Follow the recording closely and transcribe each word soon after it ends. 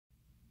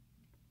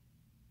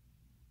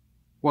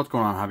What's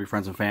going on, hobby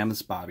friends and fam? This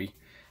is Bobby,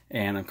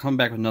 and I'm coming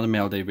back with another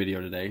mail day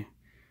video today.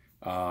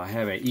 I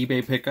have an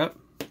eBay pickup,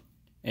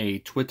 a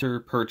Twitter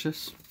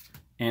purchase,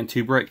 and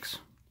 2 breaks.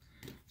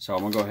 So I'm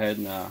going to go ahead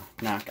and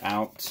knock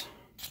out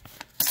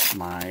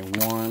my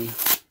one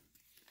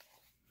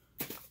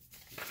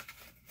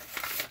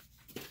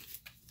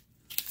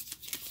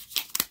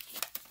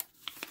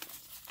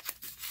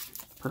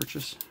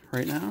purchase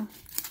right now.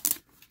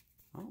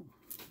 Oh.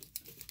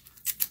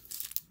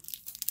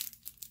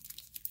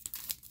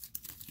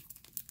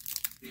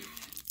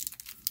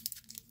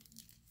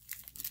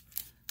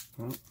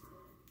 Well,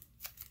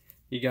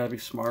 you gotta be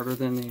smarter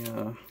than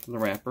the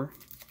wrapper.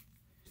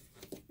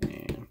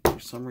 And for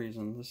some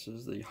reason, this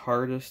is the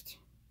hardest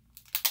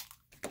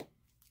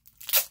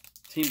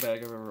team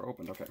bag I've ever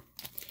opened. Okay.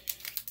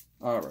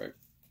 Alright.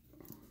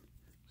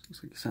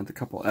 Looks like you sent a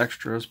couple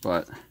extras,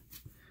 but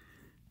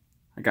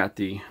I got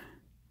the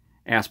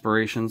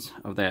aspirations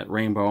of that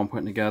rainbow I'm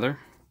putting together.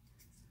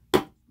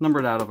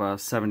 Numbered out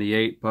of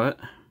 78, but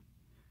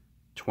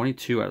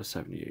 22 out of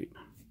 78.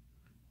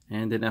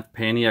 And didn't have to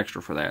pay any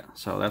extra for that,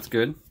 so that's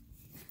good.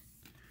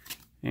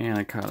 And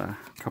I got a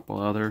couple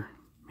other,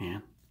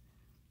 man,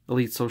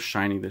 Elite's so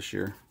shiny this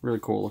year. Really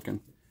cool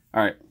looking.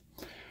 Alright.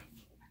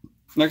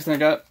 Next thing I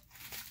got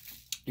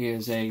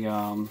is a,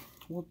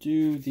 we'll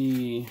do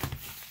the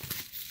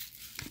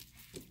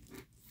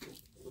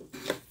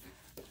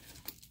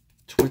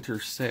Twitter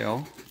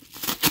sale.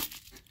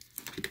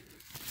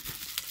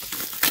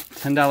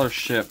 $10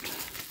 shipped.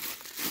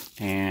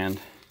 And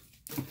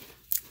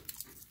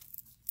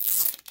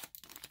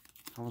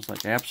I was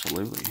like,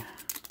 absolutely.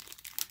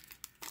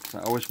 I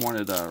always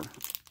wanted a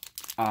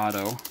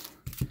auto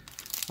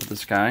of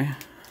this guy.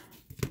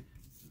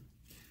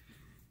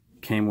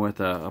 Came with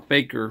a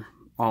Baker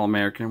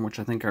All-American, which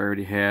I think I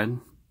already had.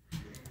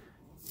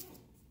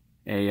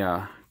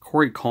 A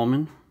Corey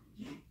Coleman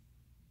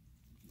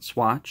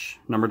swatch,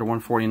 numbered to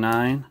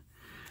 149.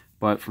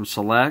 But from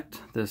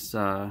Select, this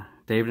David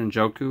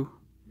Njoku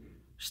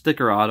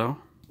sticker auto,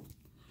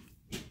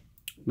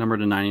 numbered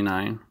to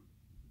 99.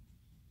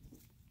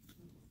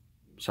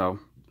 So,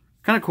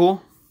 kind of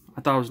cool.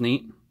 I thought it was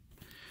neat.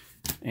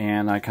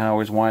 And I kind of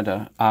always wanted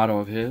an auto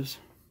of his.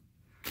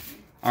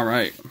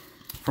 Alright.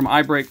 From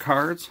iBreak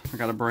Cards, I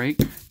got a break.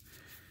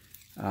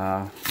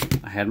 I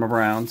had my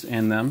Browns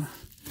in them.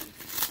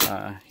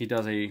 He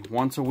does a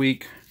once a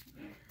week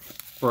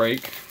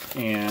break.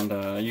 And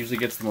usually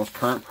gets the most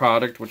current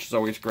product, which is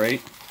always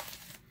great.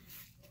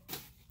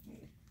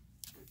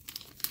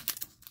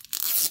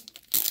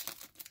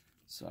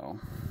 So,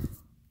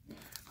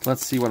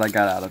 let's see what I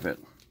got out of it.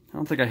 I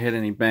don't think I hit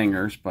any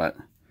bangers, but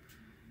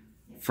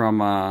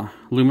from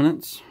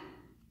Luminance,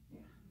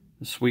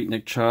 the Sweet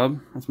Nick Chubb,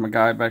 that's my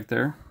guy back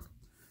there.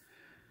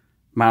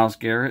 Myles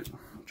Garrett,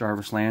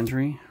 Jarvis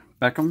Landry,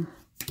 Beckham,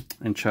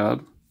 and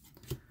Chubb.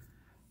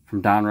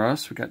 From Don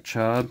Russ, we got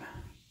Chubb.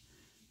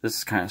 This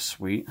is kind of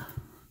sweet.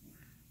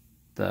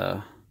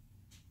 The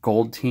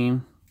gold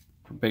team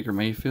for Baker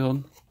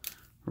Mayfield.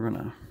 We're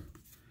gonna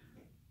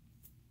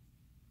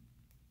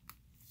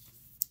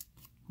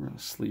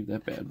sleeve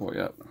that bad boy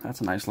up. That's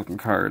a nice looking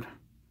card.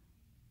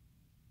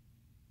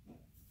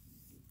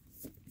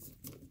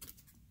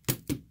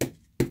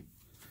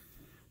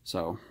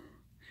 So,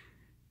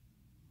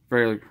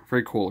 very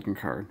cool looking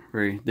card.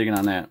 Very digging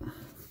on that.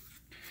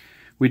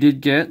 We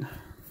did get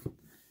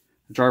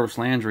Jarvis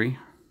Landry.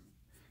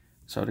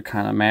 So to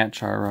kind of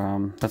match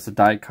our, that's a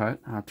die cut,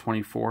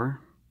 24.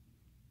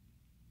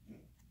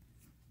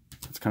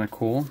 That's kind of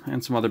cool.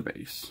 And some other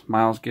base.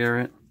 Myles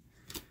Garrett.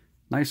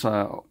 Nice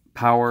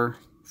power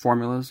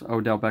formulas,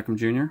 Odell Beckham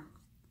Jr.,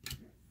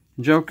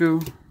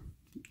 Njoku,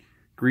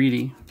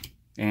 Greedy,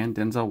 and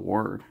Denzel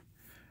Ward.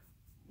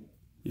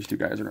 These 2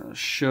 guys are going to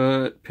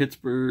shut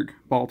Pittsburgh,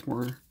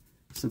 Baltimore,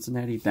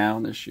 Cincinnati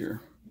down this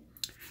year.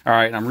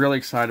 Alright, I'm really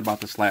excited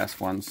about this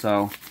last one.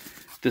 So,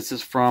 this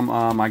is from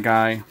my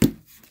guy,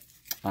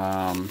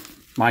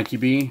 Mikey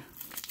B.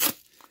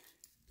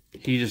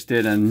 He just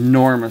did an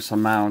enormous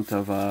amount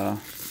of the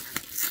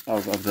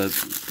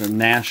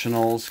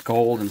Nationals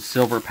gold and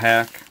silver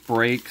pack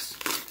breaks.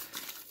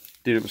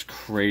 Dude, it was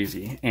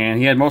crazy. And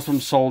he had most of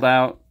them sold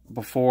out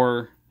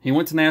before he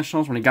went to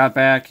Nationals. When he got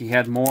back, he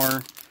had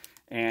more.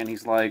 And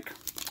he's like,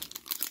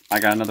 I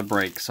got another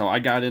break. So I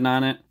got in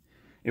on it.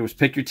 It was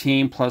pick your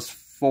team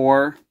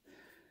 +4.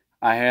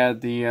 I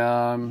had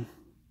the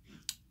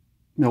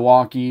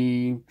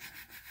Milwaukee,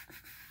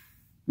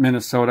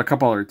 Minnesota, a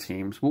couple other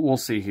teams. We'll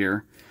see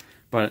here.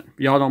 But if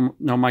y'all don't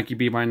know Mikey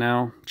B by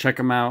now, check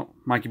him out,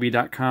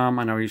 MikeyB.com.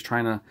 I know he's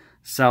trying to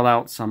sell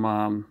out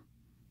some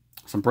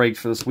breaks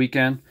for this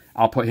weekend.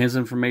 I'll put his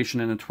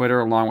information in the Twitter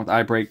along with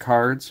iBreak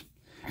Cards.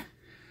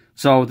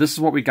 So this is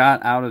what we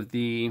got out of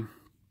the.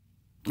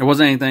 It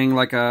wasn't anything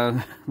like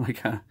a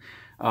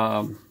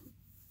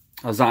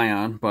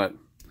Zion, but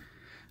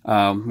we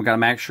got a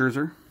Max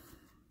Scherzer,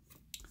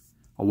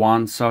 a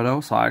Juan Soto.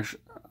 So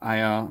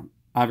I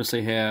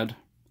obviously had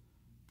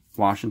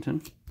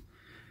Washington.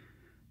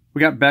 We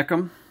got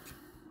Beckham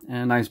and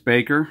a nice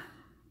Baker.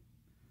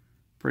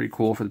 Pretty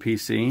cool for the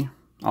PC.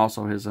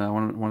 Also his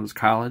one of his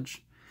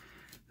college.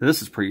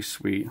 This is pretty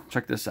sweet.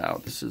 Check this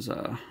out. This is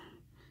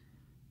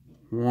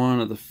one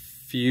of the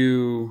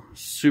few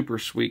super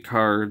sweet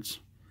cards.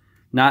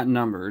 Not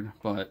numbered,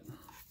 but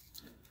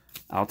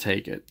I'll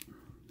take it.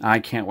 I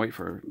can't wait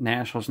for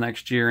Nationals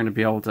next year and to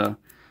be able to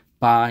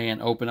buy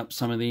and open up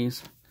some of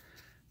these.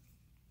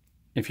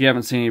 If you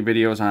haven't seen any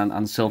videos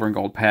on silver and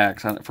gold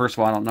packs, first of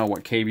all, I don't know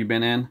what cave you've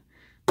been in,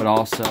 but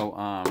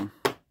also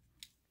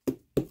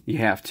you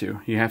have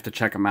to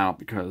check them out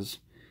because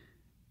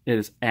it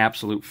is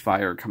absolute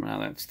fire coming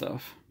out of that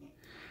stuff.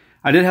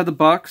 I did have the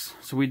Bucks,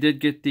 so we did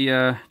get the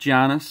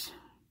Giannis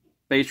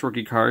base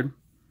rookie card.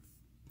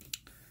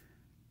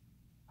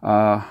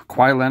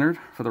 Kawhi Leonard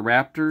for the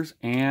Raptors,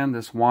 and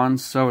this Juan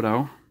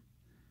Soto.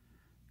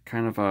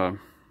 Kind of a,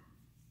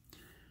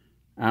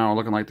 I don't know,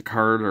 looking like the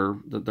card or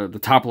the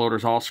top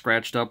loader's all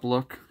scratched up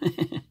look.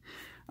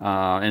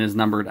 And is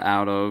numbered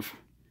out of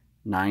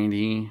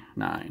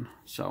 99.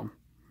 So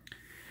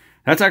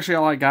that's actually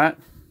all I got.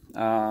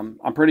 I'm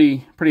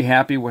pretty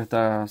happy with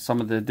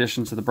some of the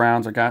additions to the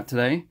Browns I got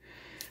today.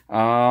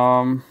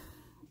 That's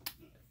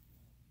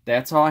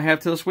all I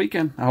have to this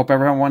weekend. I hope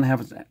everyone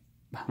has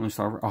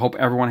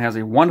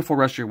a wonderful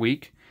rest of your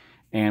week,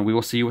 and we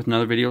will see you with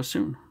another video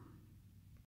soon.